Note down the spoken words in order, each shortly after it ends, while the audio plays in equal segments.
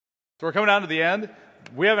So we're coming down to the end.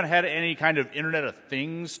 We haven't had any kind of Internet of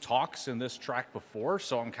Things talks in this track before,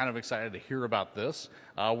 so I'm kind of excited to hear about this.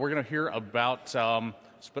 We're going to hear about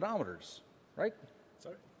speedometers, right?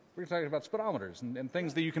 Sorry? We're talking about speedometers and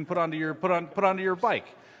things that you can put onto your bike.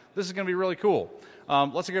 This is going to be really cool.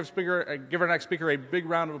 Let's give our next speaker a big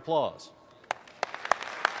round of applause.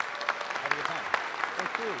 Have a good time.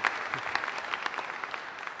 Thank you.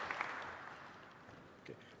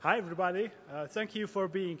 Hi, everybody. Thank you for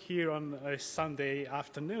being here on a Sunday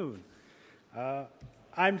afternoon.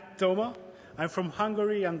 I'm Tamas. I'm from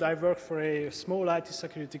Hungary, and I work for a small IT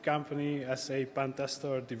security company as a pen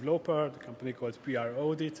tester developer, the company called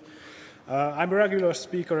PR-Audit. I'm a regular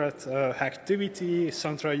speaker at Hacktivity,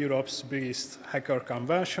 Central Europe's biggest hacker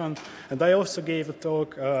convention, and I also gave a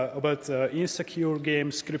talk about insecure game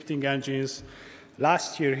scripting engines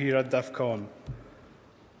last year here at DEF CON.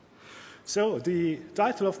 So the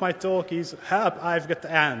title of my talk is Help, I've Got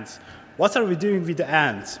Ants. What are we doing with the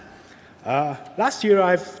ants? Last year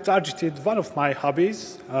I've targeted one of my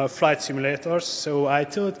hobbies, flight simulators, so I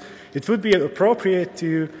thought it would be appropriate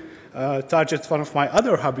to target one of my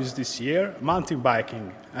other hobbies this year, mountain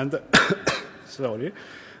biking. And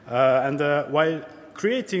while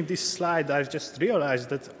creating this slide, I've just realized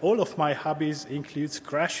that all of my hobbies includes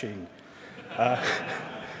crashing.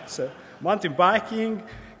 So mountain biking,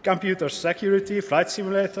 computer security, flight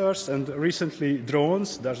simulators, and recently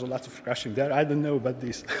drones. There's a lot of crashing there. I don't know about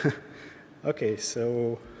this. Okay,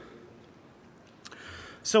 so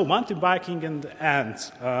mountain biking and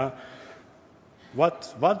ants.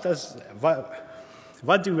 What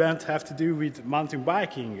do ants have to do with mountain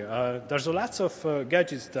biking? There's lots of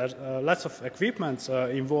gadgets, lots of equipment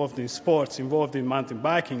involved in sports, involved in mountain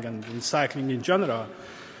biking and in cycling in general.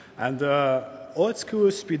 And old-school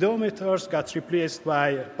speedometers got replaced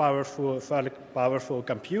by fairly powerful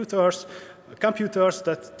computers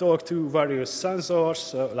that talk to various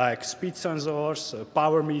sensors like speed sensors,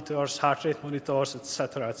 power meters, heart rate monitors,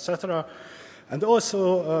 etc., etc., and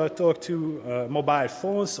also talk to mobile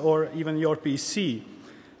phones or even your PC.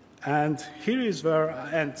 And here is where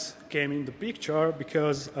ANT came in the picture,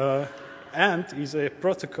 because ANT is a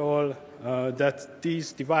protocol that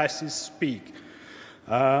these devices speak.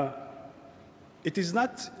 It is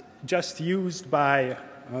not just used by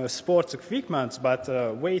sports equipment, but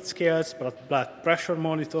weight scales, blood pressure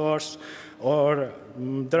monitors, or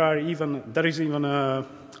there is even a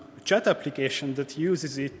chat application that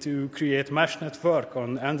uses it to create mesh network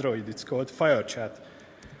on Android. It's called FireChat.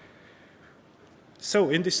 So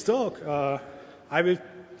in this talk, I will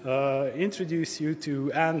introduce you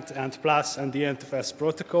to ANT, ANT+, and the NTFS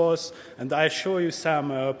protocols, and I'll show you some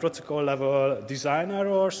protocol level design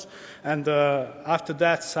errors, and after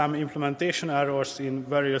that some implementation errors in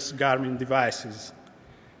various Garmin devices.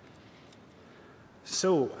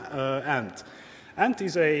 So ANT. ANT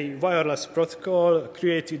is a wireless protocol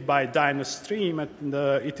created by Dynastream, and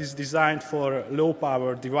it is designed for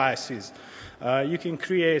low-power devices. You can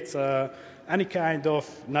create any kind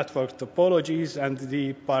of network topologies, and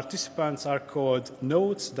the participants are called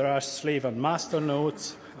nodes. There are slave and master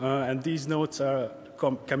nodes, and these nodes are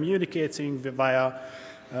communicating via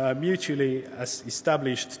mutually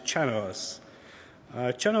established channels.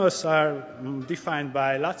 Channels are defined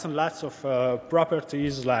by lots and lots of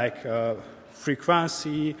properties like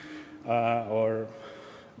frequency or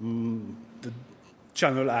the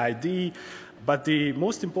channel ID. But the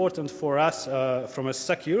most important for us from a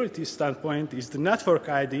security standpoint is the network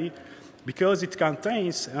ID, because it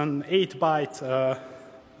contains an 8-byte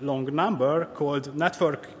long number called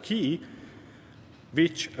network key,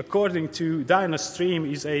 which according to Dynastream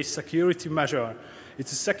is a security measure.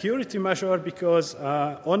 It's a security measure because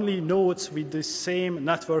only nodes with the same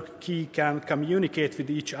network key can communicate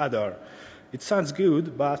with each other. It sounds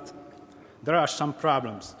good, but there are some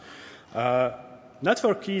problems.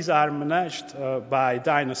 Network keys are managed by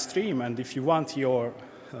Dynastream, and if you want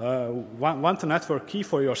a network key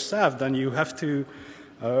for yourself, then you have to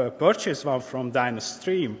purchase one from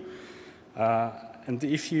Dynastream. And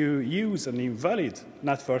if you use an invalid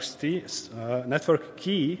network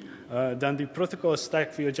key, then the protocol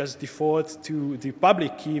stack will just default to the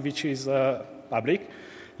public key, which is public.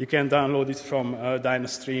 You can download it from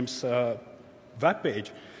Dynastream's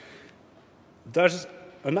webpage. There's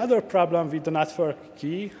another problem with the network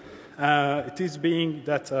key. It is being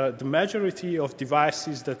that the majority of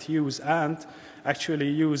devices that use ANT actually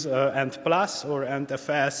use ANT+ or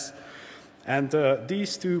NTFS, and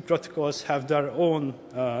these two protocols have their own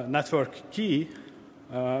network key,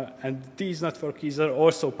 and these network keys are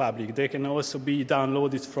also public. They can also be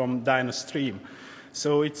downloaded from Dynastream.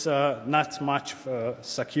 So it's not much of a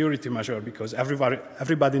security measure because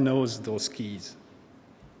everybody knows those keys.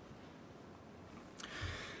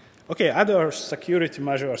 Okay, other security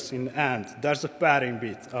measures in AND. There's a pairing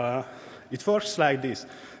bit. It works like this.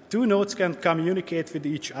 Two nodes can communicate with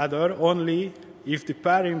each other only if the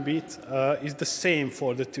pairing bit is the same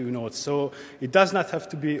for the two nodes. So it does not have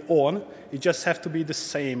to be on, it just has to be the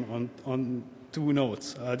same on two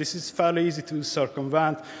nodes. This is fairly easy to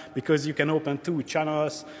circumvent because you can open two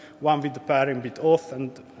channels, one with the pairing bit off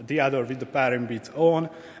and the other with the pairing bit on,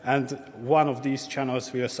 and one of these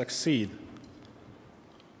channels will succeed.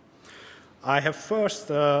 I have first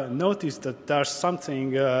noticed that there's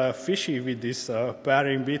something fishy with this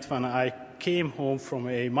pairing bit when I came home from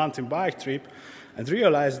a mountain bike trip and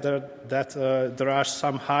realized that there are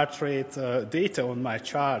some heart rate data on my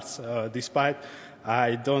charts, despite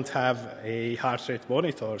I don't have a heart rate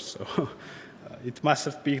monitor. So it must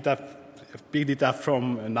have picked it up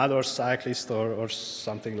from another cyclist or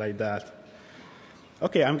something like that.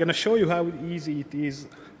 Okay, I'm going to show you how easy it is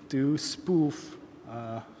to spoof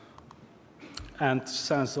and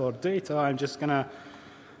sensor data. I'm just going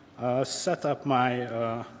to set up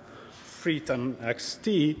my Freeton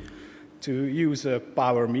XT to use a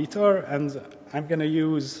power meter, and I'm going to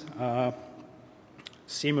use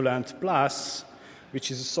Simulant Plus,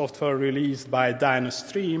 which is a software released by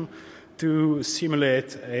Dynastream to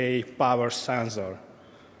simulate a power sensor.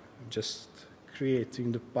 I'm just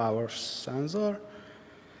creating the power sensor,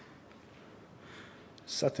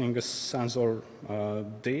 setting a sensor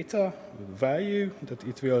data value that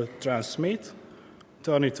it will transmit,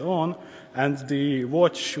 turn it on, and the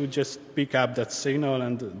watch should just pick up that signal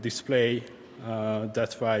and display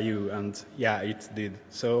that value, and yeah, it did.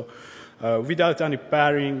 So without any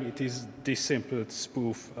pairing, it is this simple to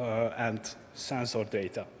spoof and sensor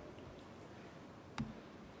data.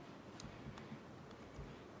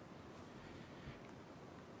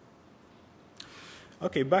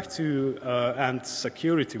 Okay, back to and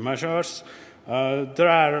security measures. There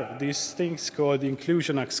are these things called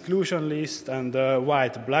inclusion-exclusion list and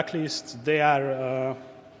white blacklist. They are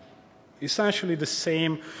essentially the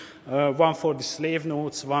same, one for the slave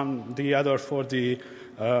nodes, the other for the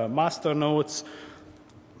master nodes.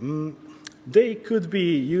 They could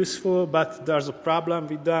be useful, but there's a problem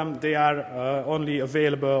with them. They are only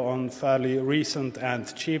available on fairly recent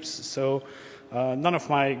AND chips, so none of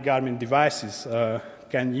my Garmin devices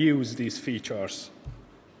can use these features.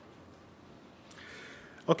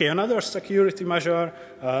 Okay, another security measure,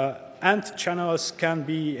 AND channels can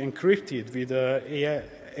be encrypted with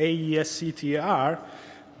AES-CTR,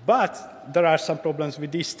 but there are some problems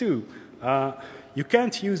with these too. You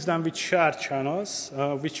can't use them with shared channels,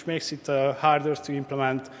 which makes it harder to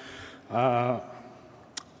implement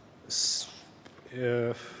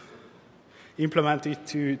it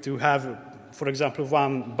to have, for example,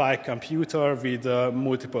 one bike computer with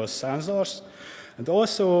multiple sensors. And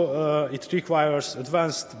also, it requires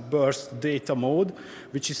advanced burst data mode,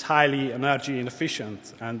 which is highly energy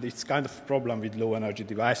inefficient, and it's kind of a problem with low energy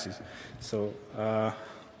devices. So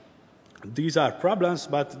these are problems,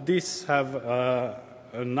 but these have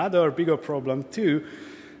another bigger problem too.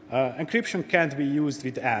 Encryption can't be used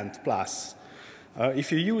with AND+.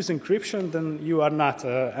 If you use encryption, then you are not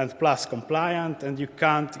AND+ compliant, and you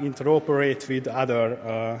can't interoperate with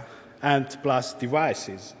other AND+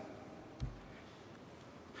 devices.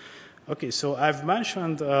 Okay, so I've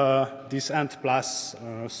mentioned this AND+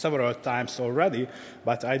 several times already,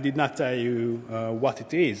 but I did not tell you what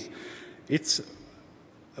it is. It's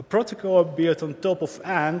a protocol built on top of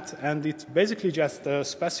AND, and it basically just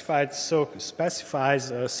specifies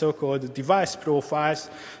so-called device profiles.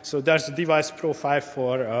 So there's a device profile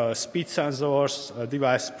for speed sensors, a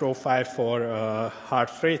device profile for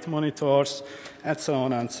heart rate monitors, and so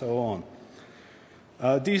on and so on.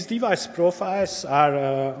 These device profiles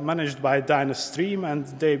are managed by Dynastream, and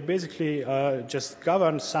they basically just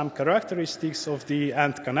govern some characteristics of the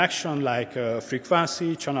AND connection, like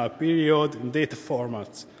frequency, channel period, and data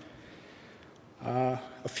formats. A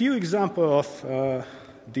few examples of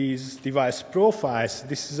these device profiles.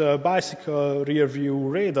 This is a bicycle rear view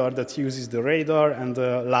radar that uses the radar and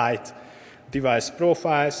the light device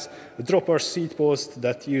profiles, a dropper seat post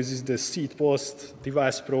that uses the seat post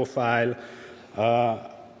device profile, a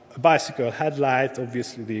bicycle headlight,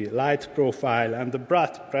 obviously the light profile, and the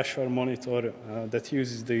blood pressure monitor that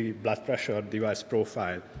uses the blood pressure device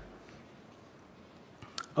profile.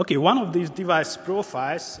 Okay, one of these device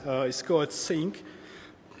profiles is called sync,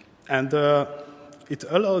 and it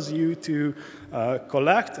allows you to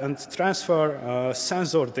collect and transfer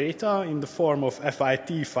sensor data in the form of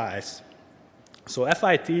FIT files. So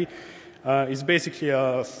FIT is basically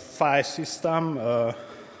a file system. A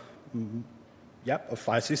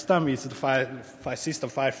file system is the file system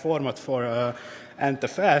file format for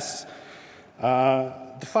NTFS.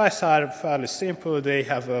 The files are fairly simple. They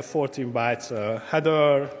have a 14 bytes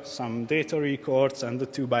header, some data records, and the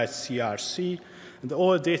 2 bytes CRC. And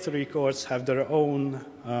all data records have their own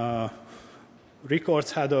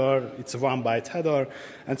records header. It's a 1 byte header,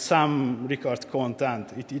 and some record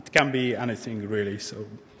content. It can be anything, really. So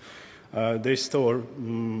they store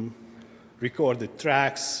recorded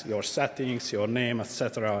tracks, your settings, your name,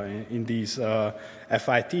 etc. in these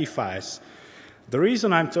FIT files. The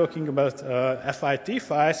reason I'm talking about FIT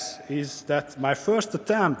files is that my first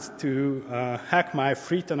attempt to hack my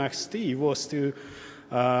FreeTNXT was to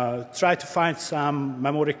try to find some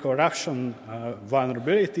memory corruption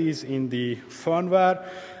vulnerabilities in the firmware,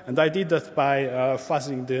 and I did that by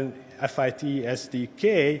fuzzing the FIT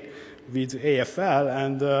SDK with AFL,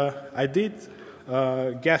 and I did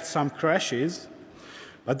get some crashes,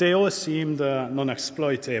 but they all seemed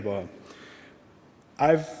non-exploitable.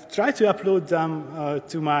 I've tried to upload them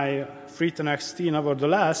to my FreeTNXT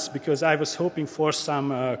nevertheless, because I was hoping for some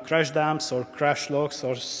crash dumps or crash logs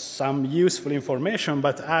or some useful information,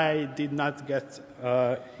 but I did not get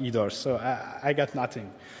either, so I got nothing.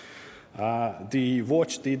 The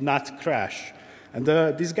watch did not crash. And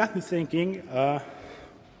this got me thinking,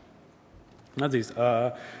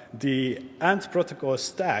 the ANT protocol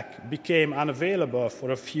stack became unavailable for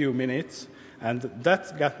a few minutes, and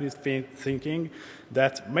that got me thinking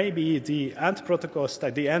that maybe the ANT protocol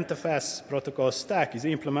stack, the NTFS protocol stack, is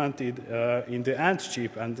implemented in the ANT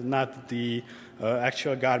chip and not the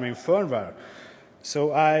actual Garmin firmware.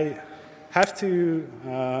 So I have to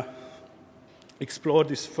explore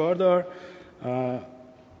this further.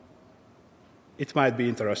 It might be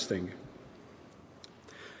interesting.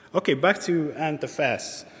 Okay, back to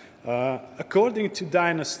NTFS. According to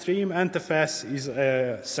Dynastream, NTFS is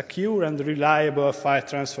a secure and reliable file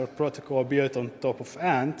transfer protocol built on top of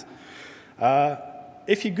ANT.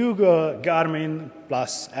 If you Google Garmin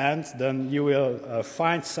plus ANT, then you will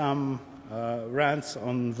find some rants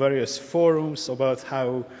on various forums about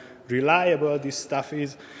how reliable this stuff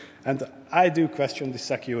is, and I do question the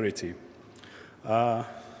security.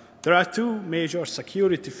 There are two major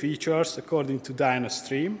security features according to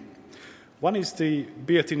Dynastream. One is the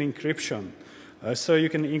built-in encryption. So you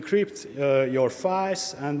can encrypt your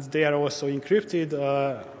files, and they are also encrypted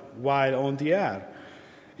while on the air.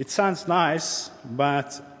 It sounds nice,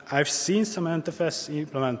 but I've seen some NTFS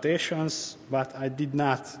implementations, but I did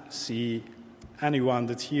not see anyone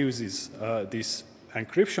that uses this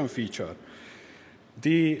encryption feature.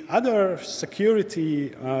 The other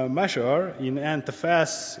security measure in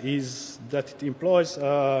NTFS is that it employs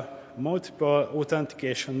multiple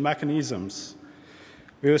authentication mechanisms.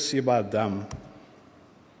 We'll see about them.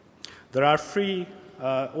 There are three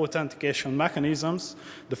authentication mechanisms,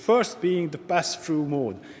 the first being the pass-through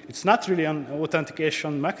mode. It's not really an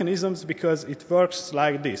authentication mechanism because it works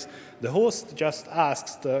like this. The host just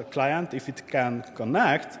asks the client if it can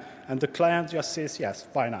connect, and the client just says, yes,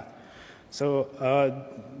 why not? So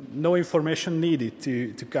no information needed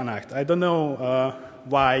to connect. I don't know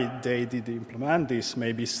why they did implement this,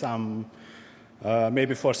 maybe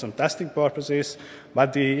for some testing purposes,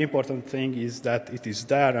 but the important thing is that it is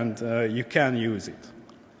there and you can use it.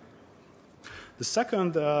 The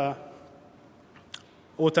second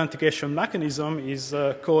authentication mechanism is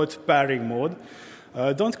called pairing mode.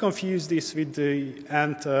 Don't confuse this with the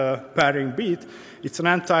ANT pairing bit. It's an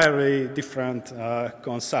entirely different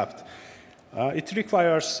concept. It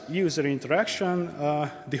requires user interaction.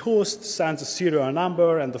 The host sends a serial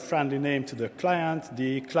number and a friendly name to the client.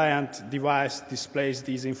 The client device displays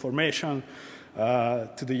this information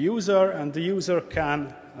to the user, and the user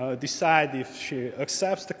can decide if she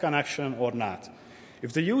accepts the connection or not.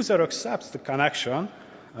 If the user accepts the connection,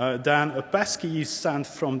 then a passkey is sent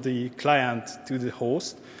from the client to the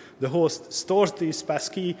host. The host stores this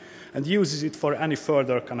passkey and uses it for any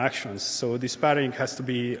further connections. So this pairing has to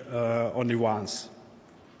be only once.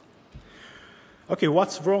 Okay,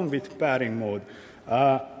 what's wrong with pairing mode?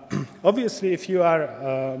 Obviously, if you are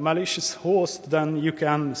a malicious host, then you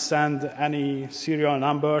can send any serial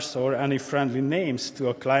numbers or any friendly names to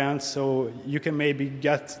a client, so you can maybe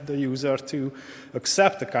get the user to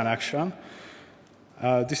accept the connection.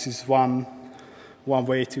 This is one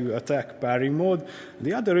way to attack pairing mode.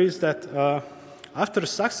 The other is that after a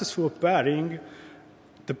successful pairing,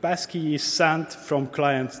 the passkey is sent from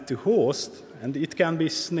client to host, and it can be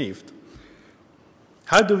sniffed.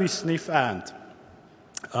 How do we sniff ANT?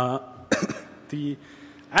 The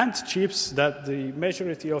ANT chips that the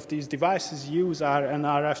majority of these devices use are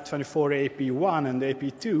NRF24 AP1 and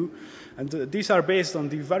AP2, and these are based on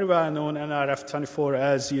the very well-known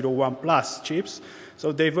NRF24L01 Plus chips.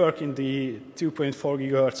 So they work in the 2.4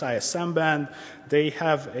 gigahertz ISM band. They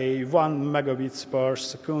have a 1 megabits per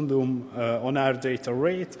secundum on-air data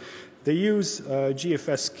rate. They use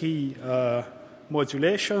GFS key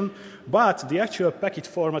modulation, but the actual packet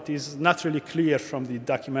format is not really clear from the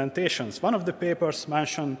documentations. One of the papers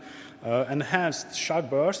mentioned enhanced shock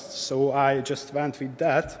bursts, so I just went with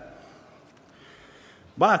that.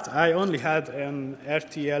 But I only had an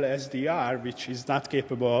RTL SDR, which is not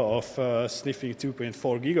capable of sniffing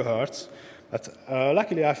 2.4 gigahertz. But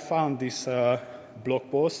luckily, I found this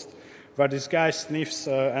blog post where this guy sniffs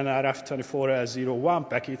NRF24L01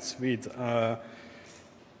 packets with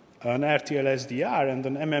an RTL SDR and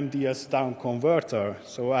an MMDS down converter.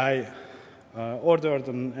 So I ordered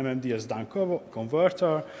an MMDS down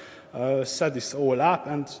converter, set this all up,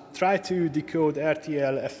 and try to decode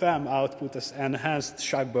RTL FM output as enhanced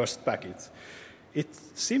shock burst packets. It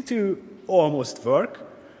seemed to almost work,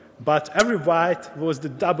 but every byte was the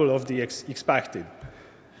double of the expected.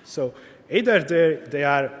 So either they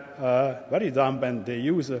are very dumb and they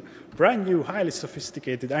use a brand new, highly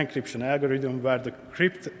sophisticated encryption algorithm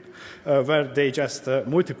where they just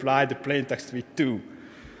multiply the plain text with 2.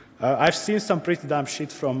 I've seen some pretty dumb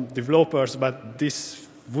shit from developers, but this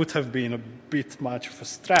would have been a bit much of a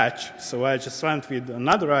stretch, so I just went with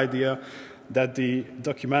another idea that the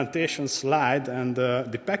documentation slide and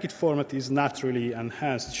the packet format is not really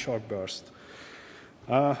enhanced shock burst.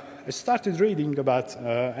 I started reading about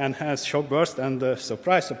enhanced shock burst, and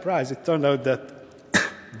surprise, surprise, it turned out that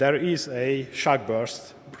there is a shock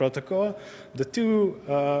burst protocol.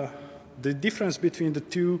 The difference between the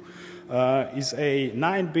two is a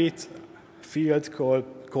 9-bit field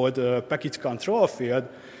called packet control field,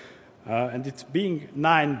 and it's being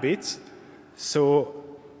 9 bits, so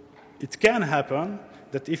it can happen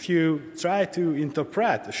that if you try to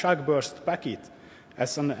interpret a shock burst packet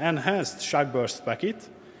as an enhanced shock burst packet,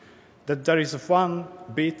 that there is a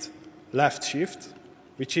 1-bit left shift,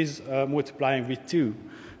 which is multiplying with 2.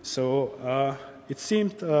 So it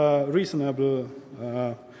seemed a reasonable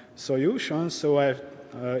solution, so I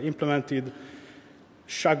implemented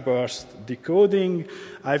shock burst decoding.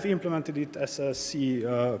 I've implemented it as a C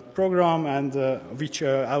program, and which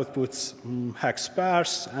outputs hex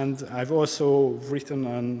pairs, and I've also written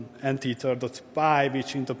an anteater.py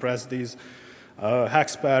which interprets these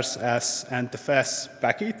hex pairs as NTFS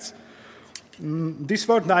packets. This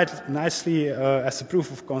worked nicely as a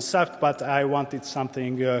proof of concept, but I wanted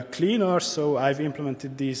something cleaner, so I've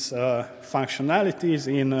implemented these functionalities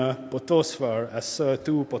in Potosphere as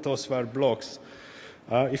 2 Potosphere blocks.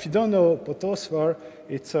 If you don't know Potosphere,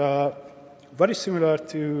 it's very similar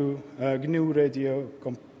to GNU Radio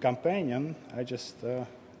Companion. I just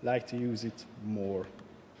like to use it more.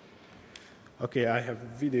 Okay, I have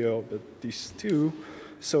a video about this too.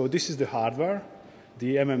 So this is the hardware,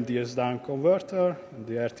 the MMDS down converter,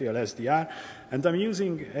 the RTL SDR, and I'm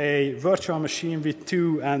using a virtual machine with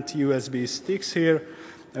 2 anti-USB sticks here.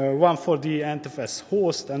 One for the NTFS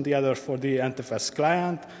host and the other for the NTFS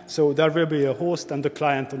client. So there will be a host and a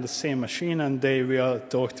client on the same machine, and they will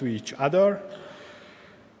talk to each other.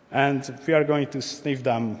 And we are going to sniff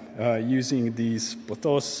them using these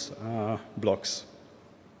POTOS blocks.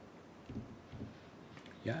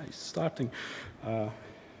 Yeah, it's starting.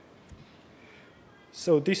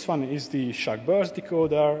 So this one is the shock burst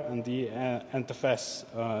decoder and the NTFS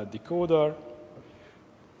decoder.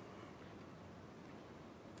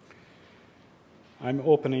 I'm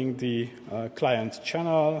opening the client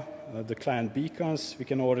channel, the client beacons. We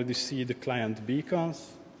can already see the client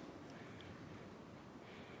beacons.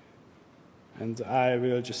 And I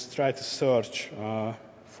will just try to search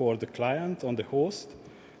for the client on the host.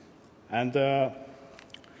 And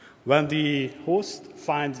when the host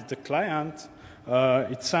finds the client,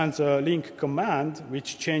 it sends a link command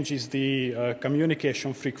which changes the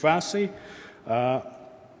communication frequency.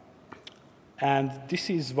 And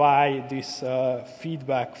this is why this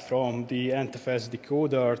feedback from the NTFS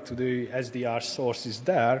decoder to the SDR source is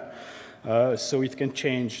there, so it can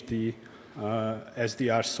change the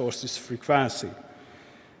SDR source's frequency.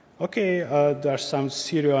 Okay, there are some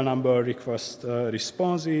serial number request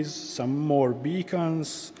responses, some more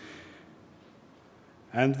beacons,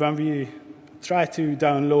 and when we try to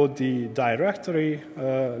download the directory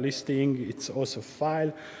listing, it's also a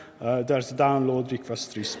file. There's download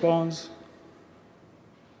request response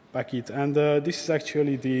packet, and this is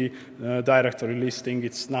actually the directory listing.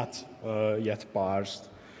 It's not yet parsed.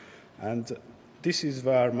 And this is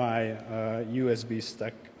where my USB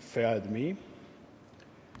stack failed me.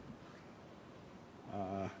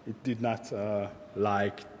 It did not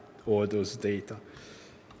like all those data.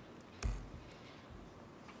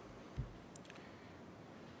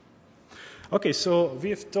 Okay, so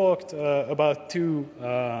we've talked about two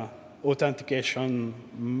authentication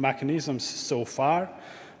mechanisms so far.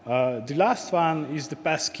 The last one is the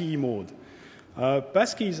passkey mode.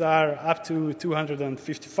 Passkeys are up to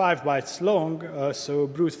 255 bytes long, so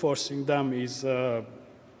brute forcing them is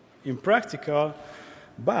impractical.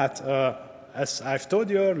 But as I've told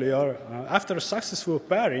you earlier, after a successful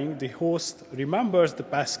pairing, the host remembers the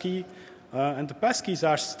passkey, and the passkeys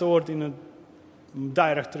are stored in a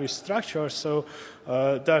directory structure. So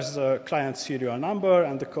there's a client serial number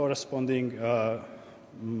and the corresponding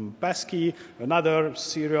passkey, another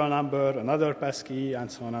serial number, another passkey,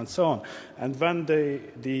 and so on and so on. And when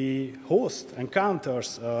the host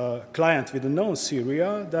encounters a client with a known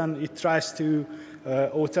serial, then it tries to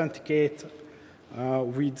authenticate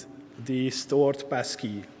with the stored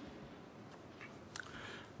passkey.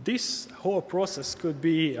 This whole process could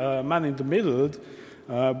be man-in-the-middle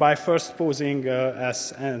by first posing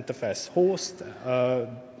as NFS host,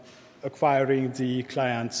 acquiring the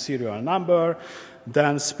client serial number,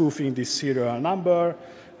 then spoofing this serial number,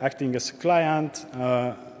 acting as a client.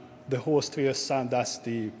 The host will send us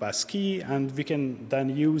the passkey, and we can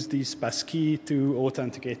then use this passkey to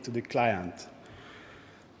authenticate to the client.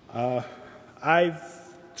 I've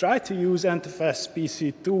tried to use NFS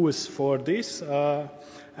PC tools for this,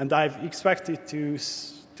 and I've expected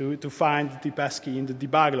to find the passkey in the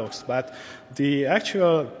debug logs, but the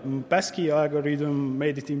actual passkey algorithm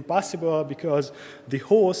made it impossible because the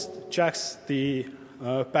host checks the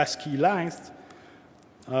passkey length,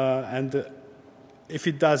 and if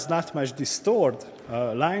it does not match the stored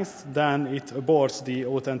length, then it aborts the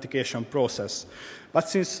authentication process. But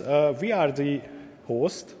since we are the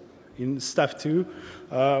host in step 2,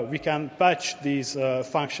 we can patch this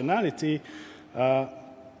functionality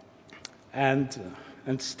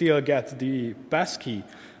and still get the passkey.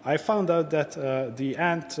 I found out that the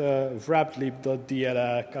ant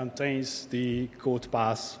wrappedlib.dll contains the code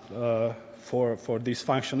path for this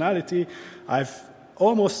functionality. I've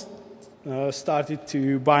almost started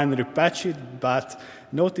to binary patch it, but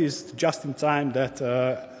noticed just in time that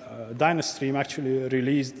Dynastream actually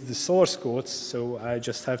released the source codes, so I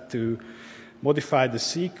just have to modify the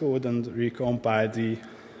C code and recompile the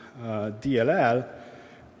DLL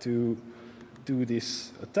to do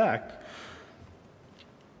this attack.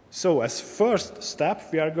 So as first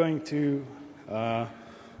step, we are going to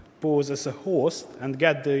pose as a host and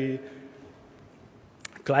get the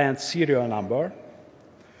client serial number.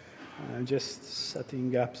 I'm just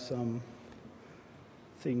setting up some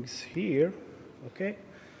things here, okay?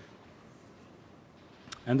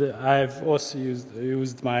 And I've also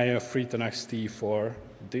used my FreeTNXT for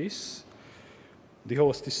this. The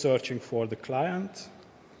host is searching for the client,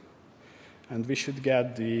 and we should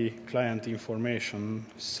get the client information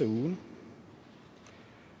soon.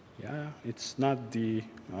 Yeah, it's not the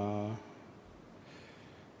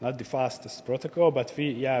fastest protocol, but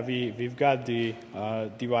we've got the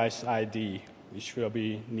device ID, which will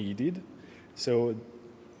be needed. So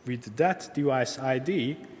with that device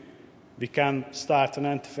ID, we can start an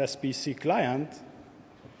NFS PC client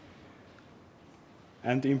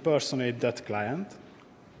and impersonate that client.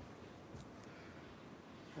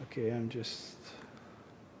 Okay, I'm just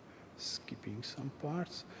skipping some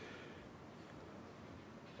parts.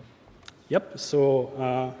 Yep,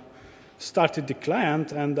 so started the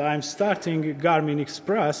client, and I'm starting Garmin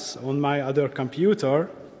Express on my other computer,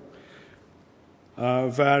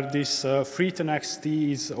 where this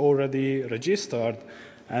FreeTNXT is already registered.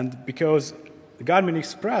 And because Garmin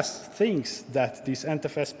Express thinks that this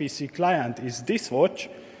NFS PC client is this watch,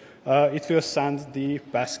 it will send the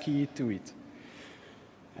passkey to it.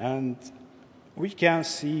 And we can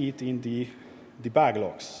see it in the debug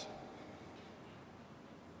logs.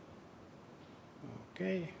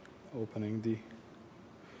 Okay, opening the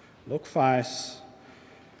log files.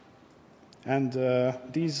 And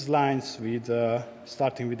these lines with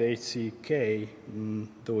starting with HCK,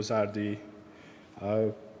 those are the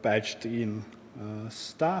patched in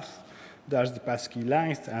stuff. There's the passkey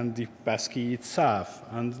length and the passkey itself.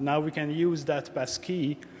 And now we can use that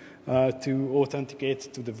passkey to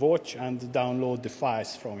authenticate to the watch and download the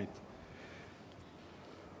files from it.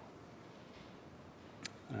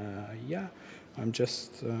 Yeah, I'm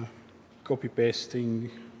just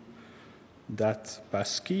copy-pasting that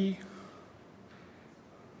passkey.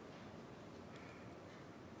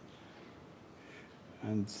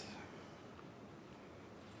 And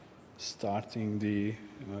starting the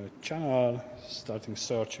channel, starting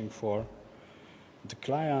searching for the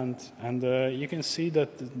client, and you can see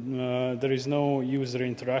that there is no user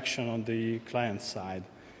interaction on the client side.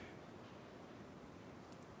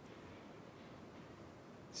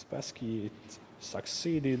 It's pesky, it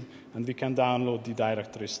succeeded, and we can download the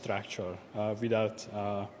directory structure without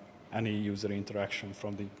any user interaction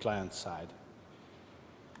from the client side.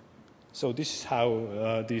 So this is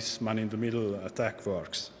how this man-in-the-middle attack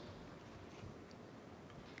works.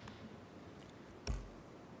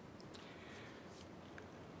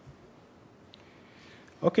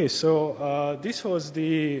 Okay, so this was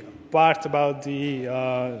the part about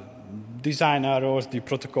the design errors, the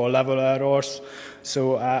protocol level errors.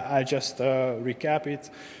 So I just recap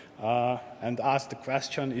it and ask the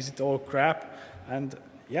question, is it all crap? And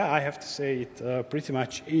yeah, I have to say it pretty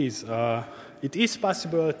much is. It is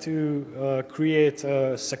possible to create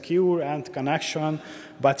a secure end connection,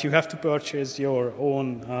 but you have to purchase your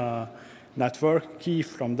own network key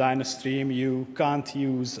from Dynastream. You can't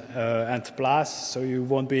use End+, so you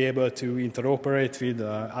won't be able to interoperate with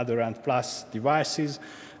other End+ devices.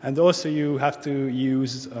 And also you have to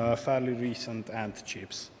use fairly recent End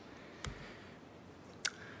chips.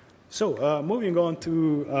 So moving on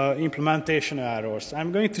to implementation errors.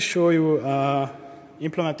 I'm going to show you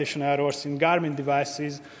implementation errors in Garmin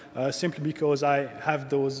devices simply because I have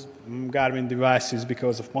those Garmin devices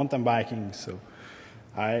because of mountain biking. So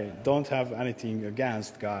I don't have anything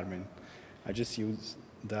against Garmin. I just use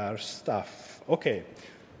their stuff. Okay.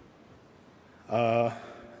 The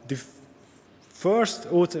first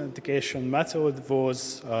authentication method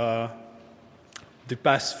was the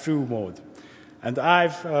pass-through mode. And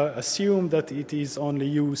I've assumed that it is only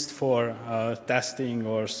used for testing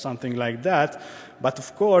or something like that. But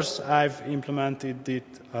of course, I've implemented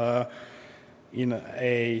it in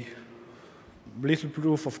a little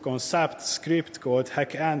proof of concept script called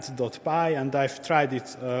hackend.py, and I've tried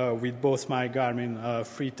it with both my Garmin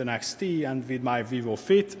Free 10 XT and with my Vivo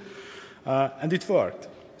Fit, and it worked.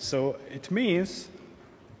 So it means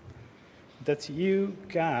that you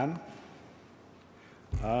can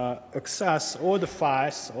access all the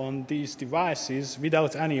files on these devices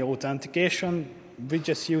without any authentication, with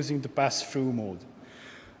just using the pass-through mode.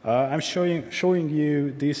 I'm showing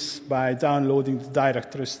you this by downloading the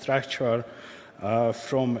directory structure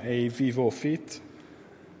from a Vivo Fit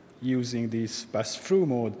using this pass-through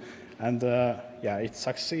mode, and yeah, it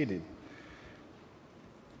succeeded.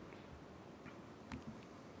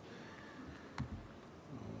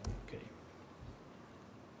 Okay.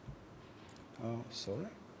 Oh, sorry.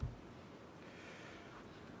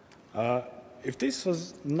 If this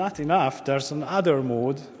was not enough, there's another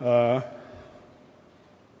mode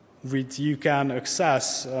which you can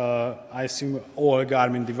access, I assume, all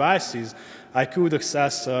Garmin devices. I could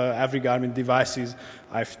access every Garmin devices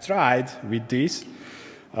I've tried with this.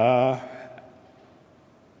 And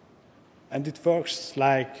it works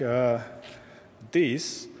like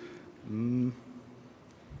this. I'm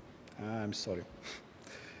sorry.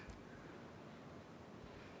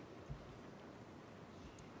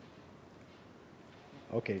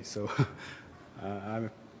 Okay, so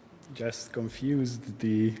I'm just confused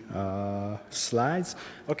the slides.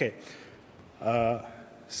 Okay,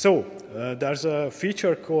 so there's a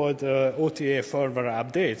feature called OTA firmware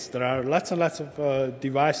updates. There are lots and lots of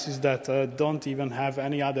devices that don't even have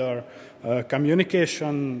any other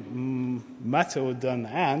communication method than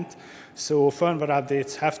AND, so firmware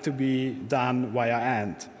updates have to be done via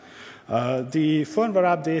AND. The firmware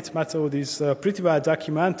update method is pretty well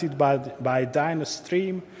documented by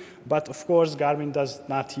Dynastream, but of course Garmin does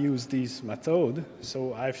not use this method.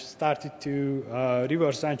 So I've started to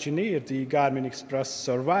reverse engineer the Garmin Express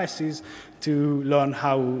services to learn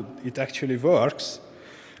how it actually works.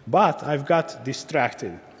 But I've got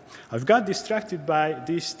distracted. I've got distracted by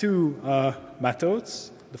these two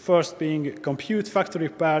methods. The first being compute factory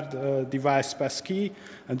paired device passkey,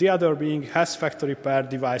 and the other being has factory paired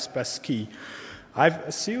device passkey. I've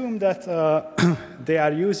assumed that they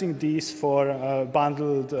are using these for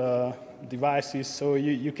bundled devices, so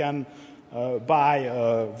you can buy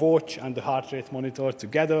a watch and the heart rate monitor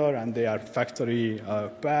together, and they are factory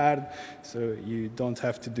paired, so you don't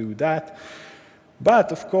have to do that.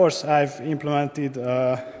 But of course, I've implemented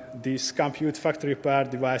this compute factory paired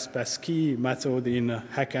device passkey method in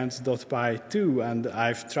hackend.py too, and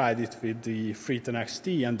I've tried it with the Free 10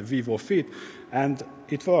 XT and the Vivo Fit, and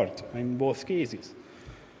it worked in both cases.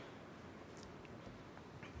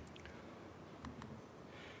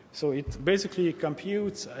 So it basically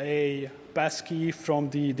computes a passkey from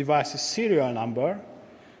the device's serial number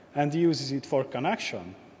and uses it for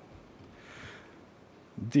connection.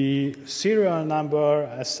 The serial number,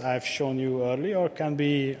 as I've shown you earlier, can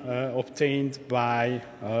be obtained by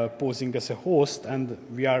posing as a host, and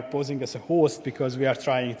we are posing as a host because we are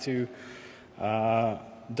trying to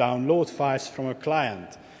download files from a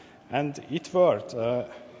client. And it worked.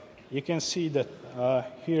 You can see that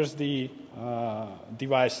here's the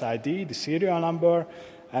device ID, the serial number,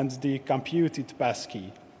 and the computed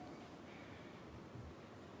passkey.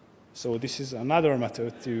 So this is another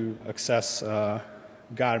method to access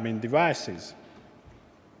Garmin devices.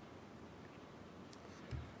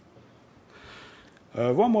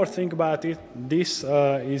 One more thing about it, this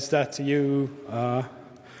is that you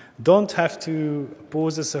don't have to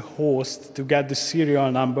pose as a host to get the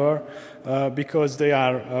serial number because they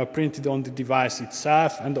are printed on the device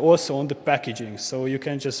itself and also on the packaging. So you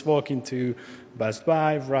can just walk into Best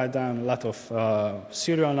Buy, write down a lot of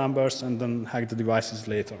serial numbers, and then hack the devices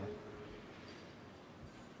later.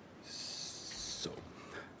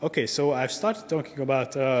 Okay, so I've started talking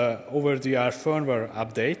about over-the-air firmware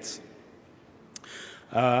updates.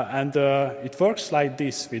 And it works like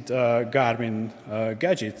this with Garmin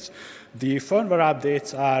gadgets. The firmware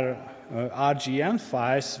updates are RGN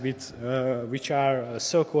files which are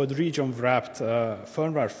so-called region-wrapped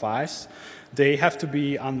firmware files. They have to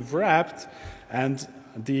be unwrapped, and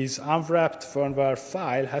this unwrapped firmware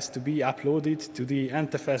file has to be uploaded to the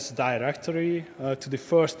NTFS directory, to the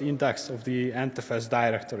first index of the NTFS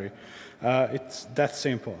directory. It's that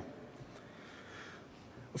simple.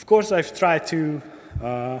 Of course, I've tried to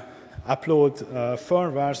upload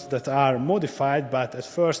firmwares that are modified, but at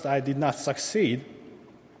first I did not succeed.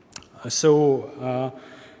 So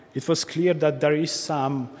it was clear that there is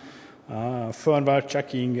some firmware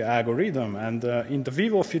checking algorithm, and in the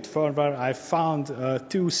VivoFit firmware I found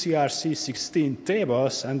two CRC16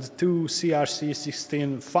 tables and two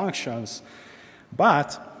CRC16 functions,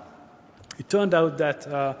 but it turned out that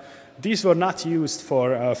these were not used for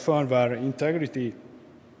firmware integrity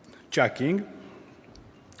checking,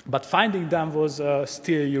 but finding them was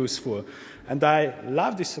still useful. And I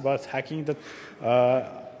love this about hacking, that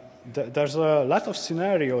there's a lot of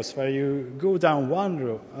scenarios where you go down one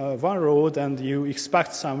road and you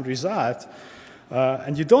expect some result,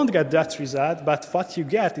 and you don't get that result, but what you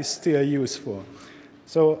get is still useful.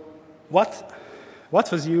 So what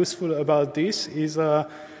was useful about this is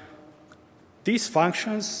these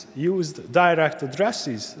functions used direct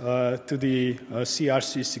addresses to the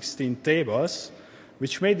CRC16 tables,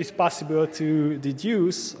 which made it possible to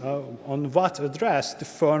deduce on what address the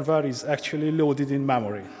firmware is actually loaded in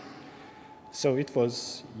memory. So it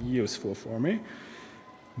was useful for me.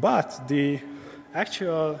 But the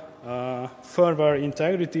actual firmware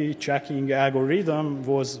integrity checking algorithm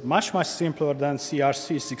was much, much simpler than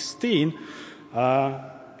CRC16.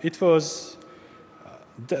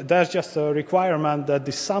 There's just a requirement that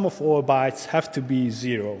the sum of all bytes have to be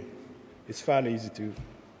 0. It's fairly easy to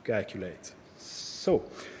calculate. So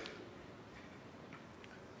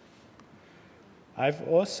I've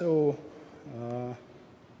also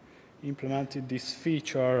implemented this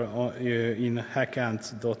feature in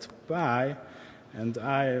hackant.py, and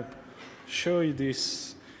I show you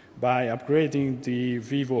this by upgrading the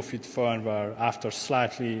VivoFit firmware after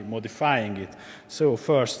slightly modifying it. So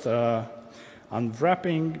first,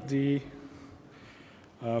 unwrapping the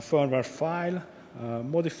firmware file,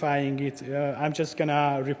 modifying it. I'm just going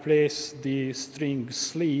to replace the string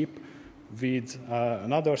sleep with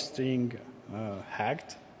another string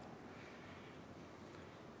hacked.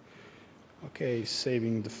 Okay,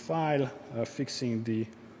 saving the file, fixing the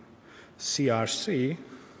CRC,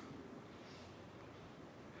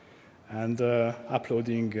 and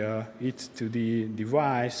uploading it to the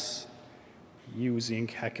device using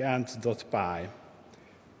hackant.py.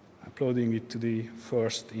 Uploading it to the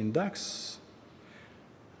first index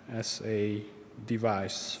as a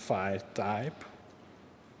device file type.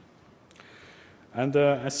 And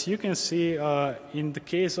as you can see, in the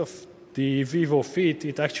case of the VivoFit,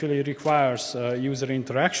 it actually requires user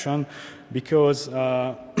interaction because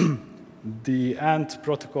the ANT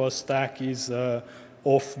protocol stack is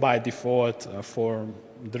off by default for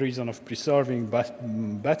the reason of preserving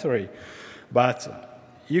battery. But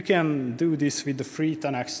you can do this with the free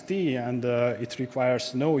 10XT, and it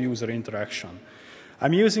requires no user interaction.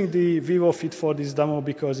 I'm using the VivoFit for this demo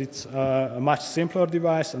because it's a much simpler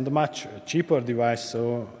device and a much cheaper device,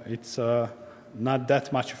 so it's not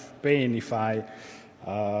that much of pain if I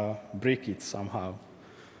break it somehow.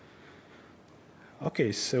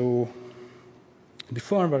 Okay, so the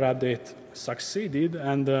firmware update succeeded,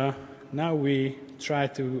 and now we try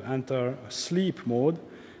to enter sleep mode,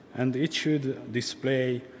 and it should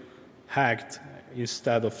display hacked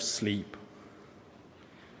instead of sleep.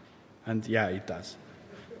 And yeah, it does.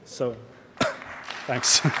 So,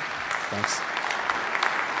 thanks. Thanks.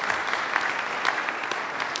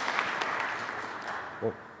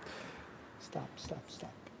 Oh. Stop.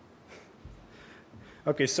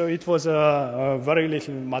 Okay, so it was a very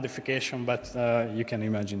little modification, but you can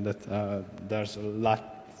imagine that there's a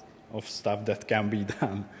lot of stuff that can be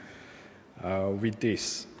done with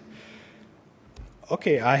this.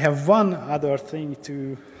 Okay, I have one other thing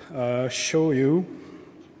to show you,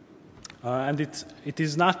 and it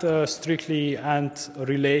is not strictly ant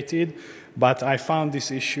related, but I found this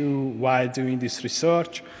issue while doing this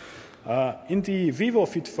research. In the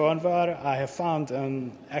VivoFit firmware, I have found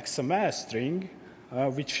an XML string,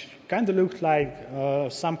 which kind of looked like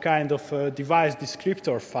some kind of device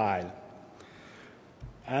descriptor file.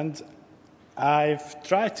 And I've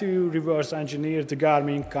tried to reverse engineer the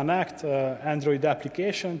Garmin Connect Android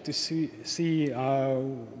application to see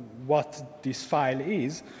what this file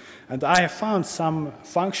is. And I have found some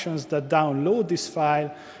functions that download this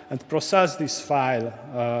file and process this file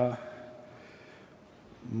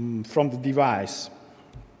from the device.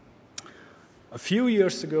 A few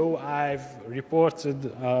years ago, I've reported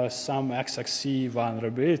some XXC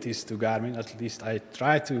vulnerabilities to Garmin. At least I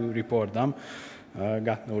tried to report them.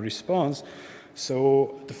 Got no response.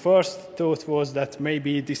 So the first thought was that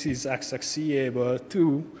maybe this is XXC-able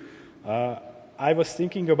too. I was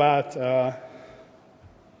thinking about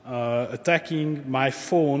attacking my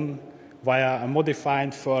phone via a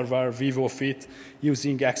modified firmware VivoFit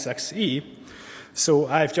using XXE. So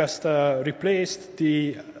I've just replaced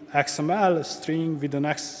the XML string with an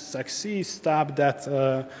XXE stub that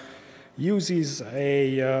uses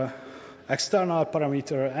a external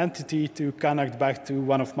parameter entity to connect back to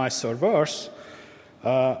one of my servers,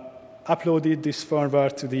 uploaded this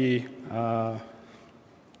firmware to the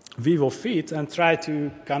VivoFit and tried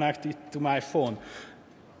to connect it to my phone.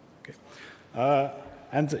 Okay.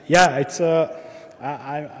 And yeah, it's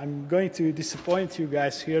I'm going to disappoint you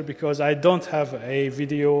guys here because I don't have a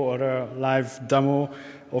video or a live demo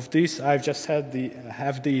of this. I've just have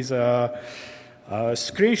these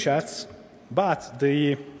screenshots, but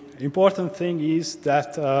the important thing is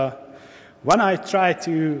that when I try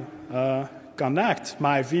to connect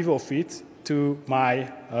my VivoFit to my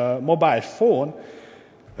mobile phone,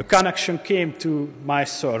 a connection came to my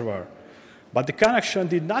server. But the connection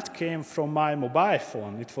did not come from my mobile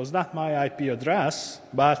phone. It was not my IP address,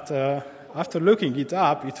 but after looking it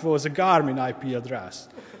up, it was a Garmin IP address.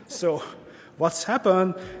 So what's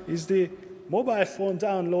happened is the mobile phone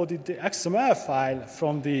downloaded the XML file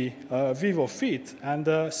from the VivoFit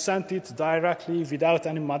and sent it directly without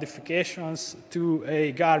any modifications to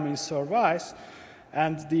a Garmin service,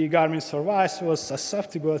 and the Garmin service was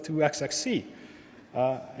susceptible to XXC.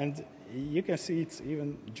 And you can see it's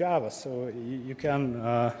even Java, so you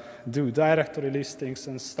can do directory listings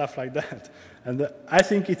and stuff like that. And I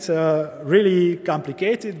think it's a really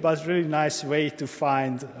complicated but really nice way to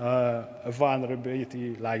find a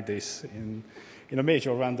vulnerability like this in a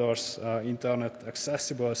major vendor's internet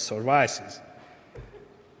accessible services.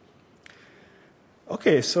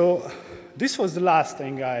 Okay, so this was the last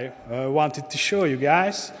thing I wanted to show you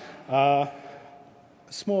guys.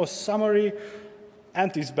 Small summary.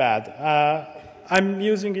 Ant is bad. I'm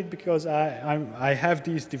using it because I have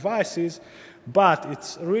these devices, but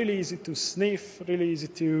it's really easy to sniff, really easy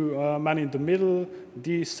to man in the middle.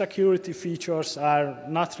 The security features are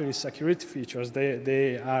not really security features.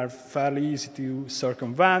 They are fairly easy to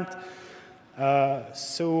circumvent.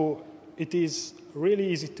 So it is really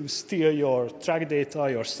easy to steal your track data,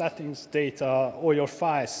 your settings data, or your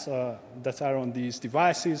files that are on these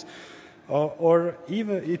devices. Or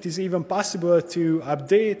even it is even possible to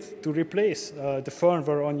update, to replace the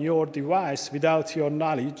firmware on your device without your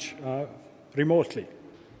knowledge remotely.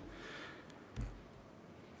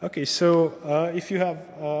 Okay, so if you have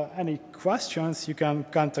any questions, you can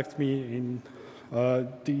contact me in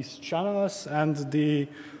these channels, and the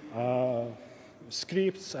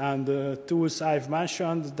scripts and the tools I've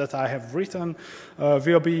mentioned that I have written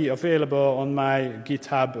will be available on my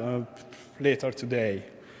GitHub later today.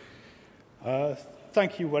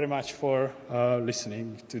 Thank you very much for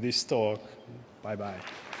listening to this talk.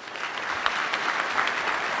 Bye-bye.